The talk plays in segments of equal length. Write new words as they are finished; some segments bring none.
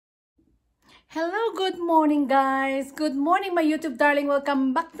Hello, good morning guys. Good morning my YouTube darling.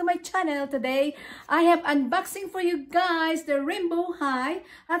 Welcome back to my channel. Today I have unboxing for you guys the Rainbow High.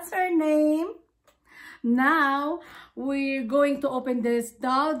 That's her name. Now we're going to open this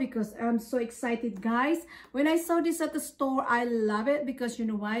doll because I'm so excited guys. When I saw this at the store, I love it because you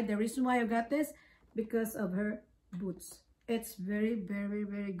know why? The reason why I got this, because of her boots. It's very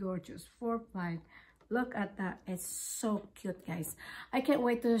gorgeous. 4-5. Look at that. It's so cute, guys. I can't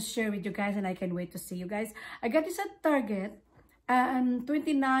wait to share with you guys and I can't wait to see you guys. I got this at Target and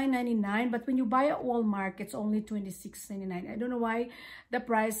 $29.99, but when you buy at Walmart, it's only $26.99. I don't know why the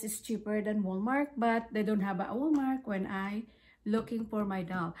price is cheaper than Walmart, but they don't have a Walmart when I looking for my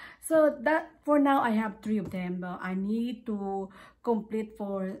doll. So that for now I have 3 of them, but I need to complete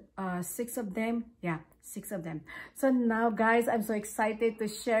for 6 of them. Yeah, 6 of them. So now guys, I'm so excited to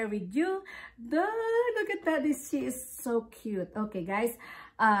share with you. Look at that. She is so cute. Okay guys,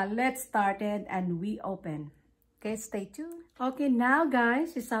 let's start it and we open. Okay, stay tuned. Okay, now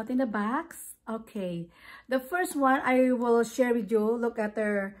guys, she's out in the box. Okay, the first one I will share with you. Look at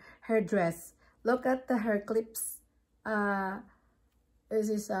her dress. Look at the hair clips. This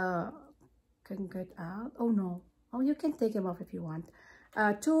is can get out. Oh no. Oh, you can take them off if you want.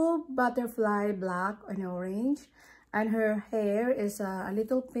 2 butterfly, black and orange, and her hair is a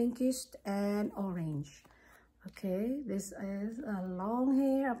little pinkish and orange. Okay, this is a long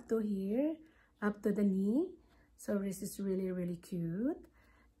hair up to here, up to the knee. So this is really cute.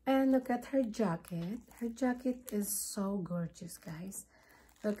 And look at her jacket. Her jacket is so gorgeous, guys.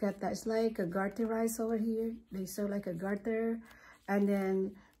 Look at that. It's like a garterized over here. They sew like a garter. And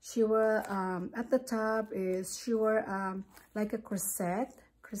then she wore, at the top is, she wore like a corset.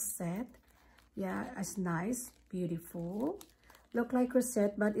 Yeah, it's nice, beautiful. Look like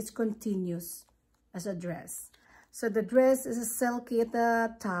corset, but it's continuous as a dress. So the dress is a silky at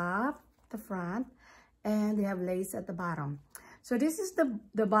the top, the front, and they have lace at the bottom. So this is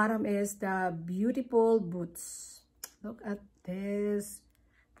the bottom is the beautiful boots. Look at this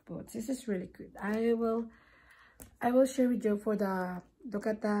boots. This is really good. I will share with you for the, look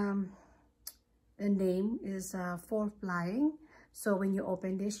at the name is for flying. So when you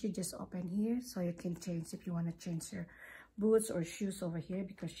open this, you just open here, so you can change if you want to change your boots or shoes over here,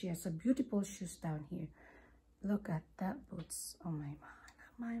 because she has a beautiful shoes down here. Look at that boots. Oh my,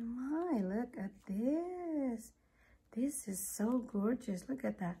 look at this. This is so gorgeous. Look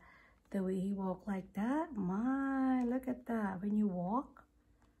at that, the way he walk like that. My, look at that. When you walk,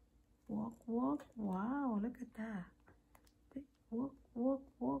 wow, look at that.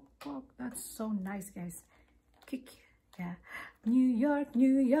 Walk. That's so nice, guys. Kick. Yeah. New York.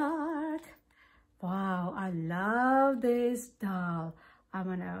 Wow, I love this doll. I'm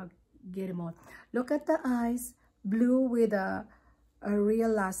gonna get him on. Look at the eyes, blue with a real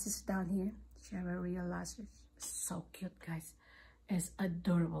lashes down here. She have a real lashes. So cute, guys. It's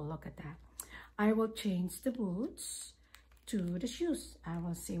adorable. Look at that. I will change the boots to the shoes. I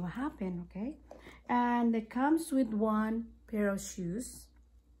will see what happened. Okay, and it comes with 1 pair of shoes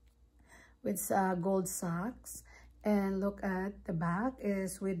with gold socks. And look at the back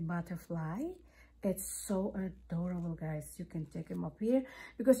is with butterfly. It's so adorable, guys. You can take them up here,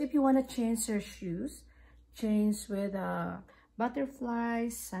 because if you want to change your shoes, change with butterfly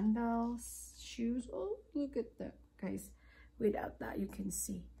sandals, shoes. Oh, look at that, guys. Without that, you can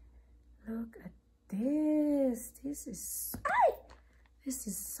see. Look at this. This is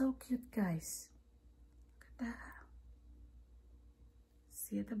so cute, guys. Look at that.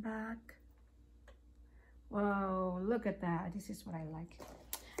 See at the back. Wow, look at that. This is what I like.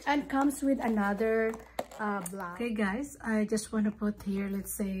 And comes with another black. Okay guys, I just want to put here,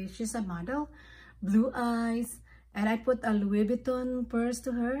 let's say she's a model, blue eyes, and I put a Louis Vuitton purse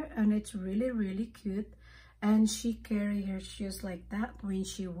to her, and it's really cute. And she carry her shoes like that when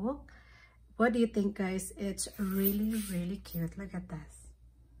she walk. What do you think, guys? It's really cute. Look at this.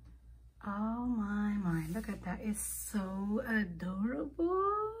 Oh my, look at that. It's so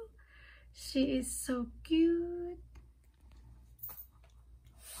adorable. She is so cute.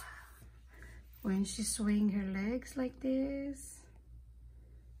 Wow. When she swing her legs like this,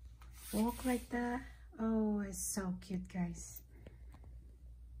 walk like that. Oh, it's so cute, guys.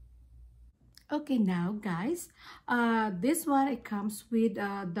 Okay, now guys, this one, it comes with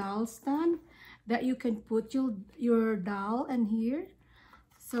a doll stand that you can put your doll in here.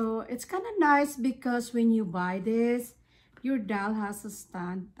 So it's kind of nice because when you buy this, your doll has a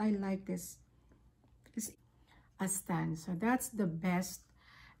stand. I like this. It's a stand. So that's the best.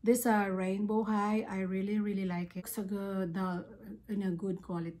 This Rainbow High, I really like it. It's a good doll in a good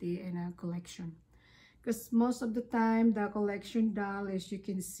quality in a collection. because most of the time the collection doll, as you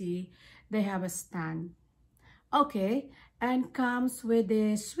can see, they have a stand. Okay, and comes with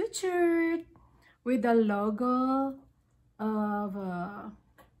a sweatshirt with the logo of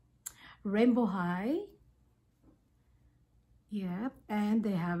Rainbow High. Yep, and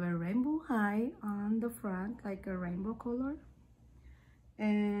they have a Rainbow High on the front, like a rainbow color.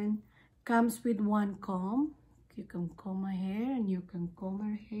 And comes with one comb. You can comb my hair and you can comb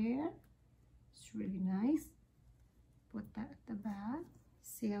her hair. It's really nice. Put that at the back.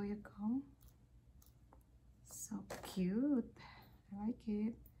 See how you comb? So cute. I like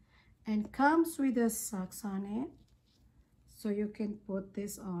it. And comes with the socks on it. So you can put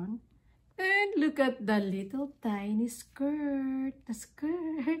this on. And look at the little tiny skirt. The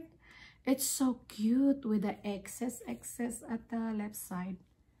skirt. It's so cute with the excess at the left side.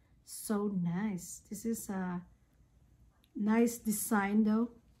 So nice. This is a nice design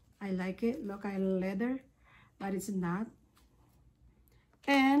though. I like it. Look, I leather, but it's not.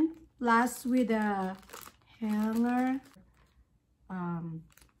 And last with a hanger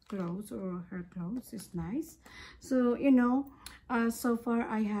clothes, or her clothes is nice. So you know, so far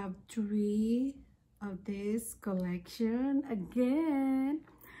I have 3 of this collection again.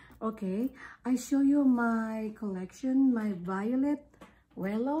 Okay, I show you my collection, my violet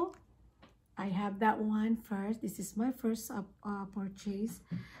willow. I have that one first. This is my first purchase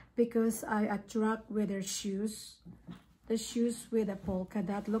because I attract with their shoes. The shoes with a polka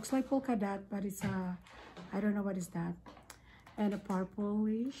dot. Looks like polka dot, but it's a, I don't know what is that. And a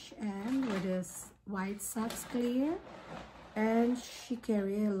purplish, and with this white socks clear. And she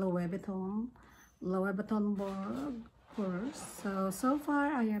carry a Louis Vuitton bag purse. So far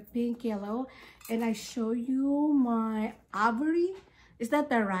I have pink, yellow, and I show you my Avery. Is that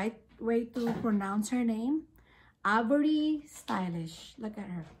the right way to pronounce her name? Avery Stylish. Look at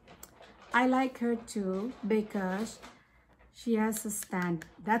her. I like her too because she has a stand.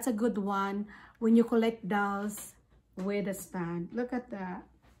 That's a good one when you collect dolls with a stand. Look at that.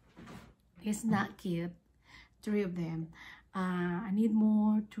 It's not cute. 3 of them. I need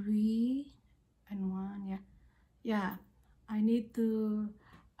more. 3 and 1. Yeah. I need to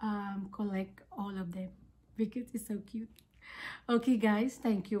collect all of them because it's so cute. Okay guys,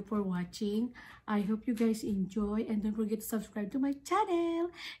 thank you for watching. I hope you guys enjoy, and don't forget to subscribe to my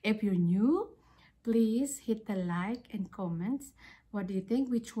channel. If you're new, please hit the like and comments. What do you think?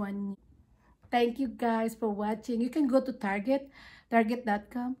 Which one? Thank you guys for watching. You can go to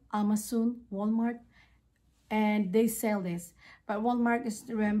target.com, Amazon, Walmart, and they sell this. But Walmart is,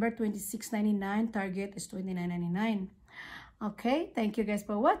 remember, $26.99. Target is $29.99. Okay, thank you guys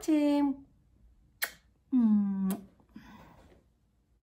for watching.